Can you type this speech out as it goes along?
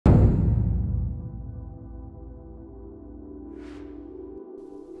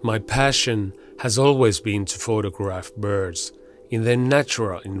My passion has always been to photograph birds in their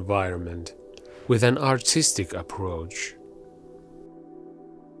natural environment with an artistic approach.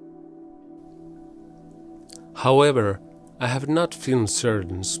 However, I have not filmed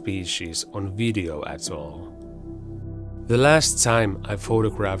certain species on video at all. The last time I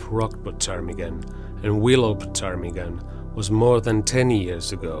photographed Rock Ptarmigan and Willow Ptarmigan was more than 10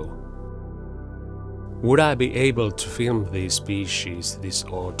 years ago. Would I be able to film these species this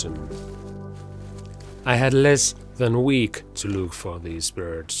autumn? I had less than a week to look for these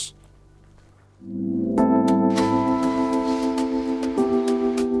birds.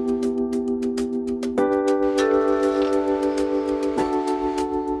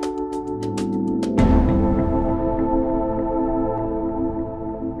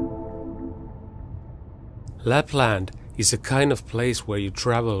 Lapland is a kind of place where you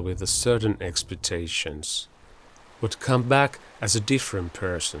travel with a certain expectations, but come back as a different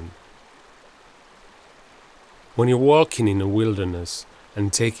person. When you're walking in a wilderness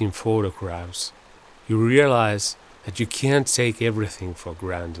and taking photographs, you realize that you can't take everything for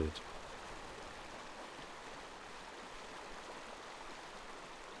granted.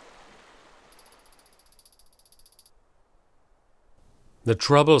 The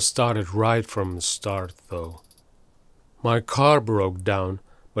trouble started right from the start though. My car broke down,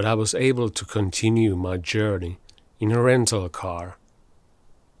 but I was able to continue my journey in a rental car.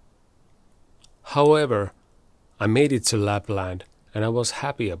 However, I made it to Lapland and I was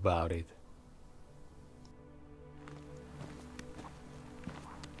happy about it.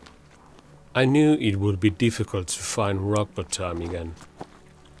 I knew it would be difficult to find Rock Ptarmigan,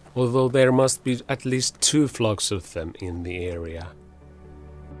 although there must be at least 2 flocks of them in the area.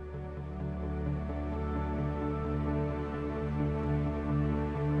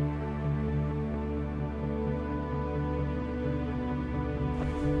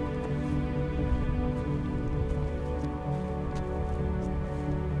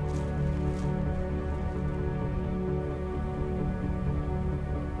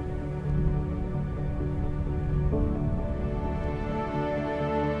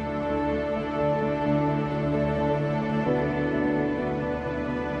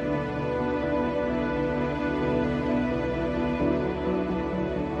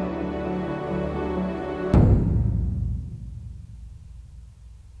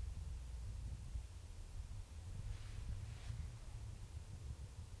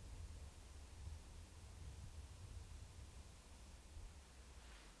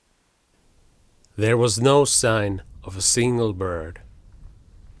 There was no sign of a single bird.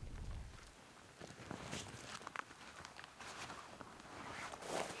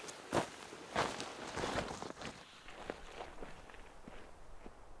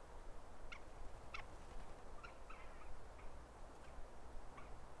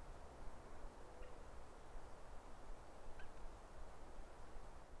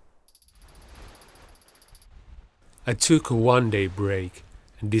 I took a one-day break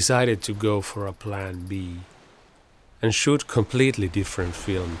and decided to go for a plan B and shoot completely different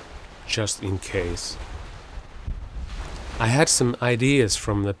film, just in case. I had some ideas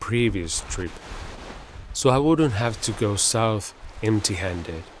from the previous trip, so I wouldn't have to go south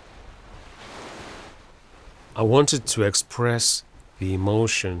empty-handed. I wanted to express the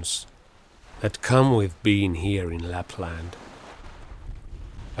emotions that come with being here in Lapland.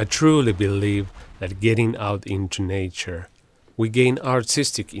 I truly believe that getting out into nature, we gain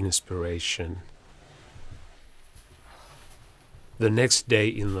artistic inspiration. The next day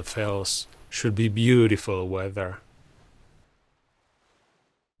in the fells should be beautiful weather.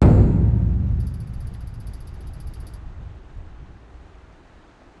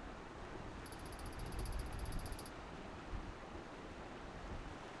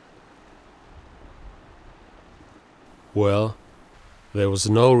 Well, there was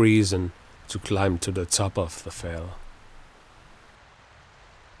no reason to climb to the top of the fell.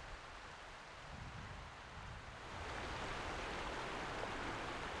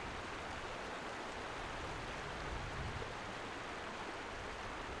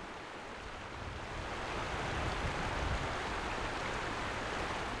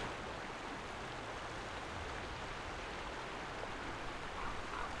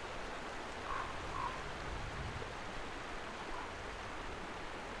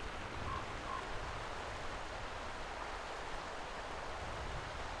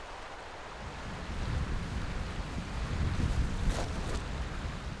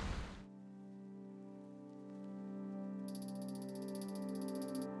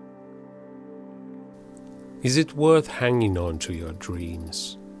 Is it worth hanging on to your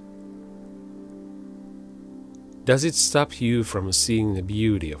dreams? Does it stop you from seeing the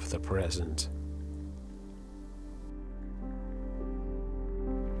beauty of the present?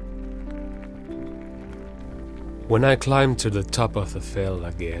 When I climbed to the top of the fell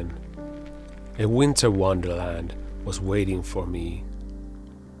again, a winter wonderland was waiting for me.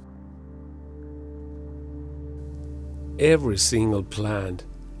 Every single plant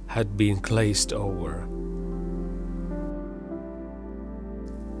had been glazed over.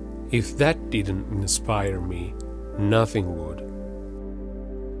 If that didn't inspire me, nothing would.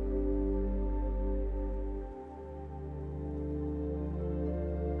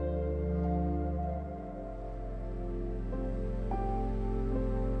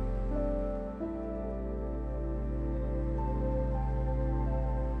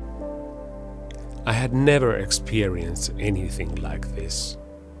 I had never experienced anything like this.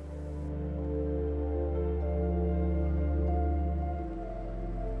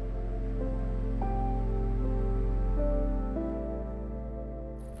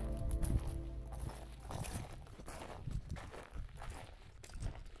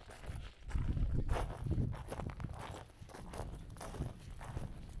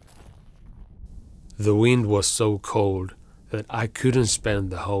 The wind was so cold that I couldn't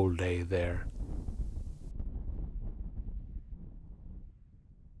spend the whole day there.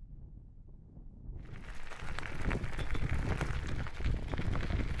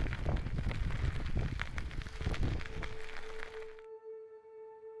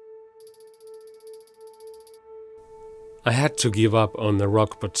 I had to give up on the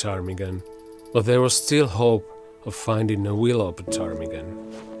Rock Ptarmigan, but there was still hope of finding a willow ptarmigan.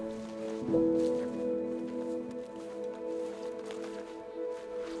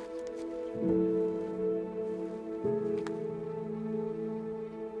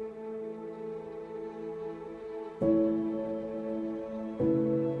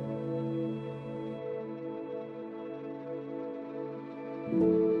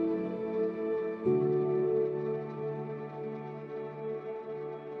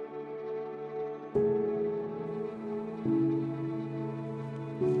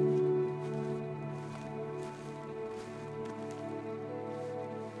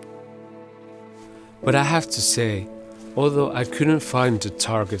 But I have to say, although I couldn't find the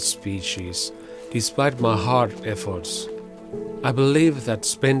target species, despite my hard efforts, I believe that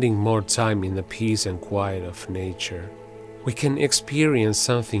spending more time in the peace and quiet of nature, we can experience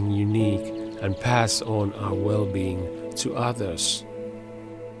something unique and pass on our well-being to others.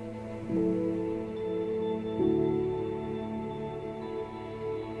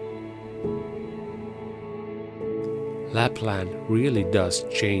 Lapland really does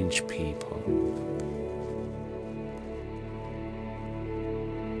change people.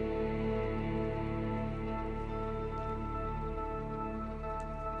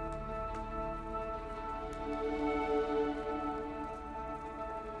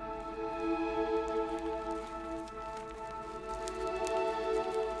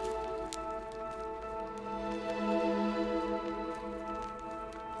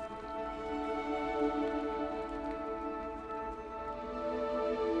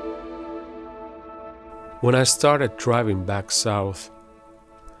 When I started driving back south,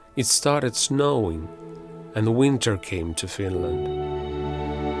 it started snowing and winter came to Finland.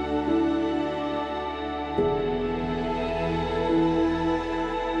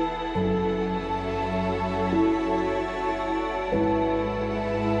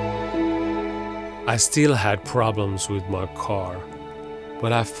 I still had problems with my car,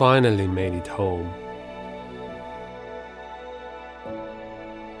 but I finally made it home.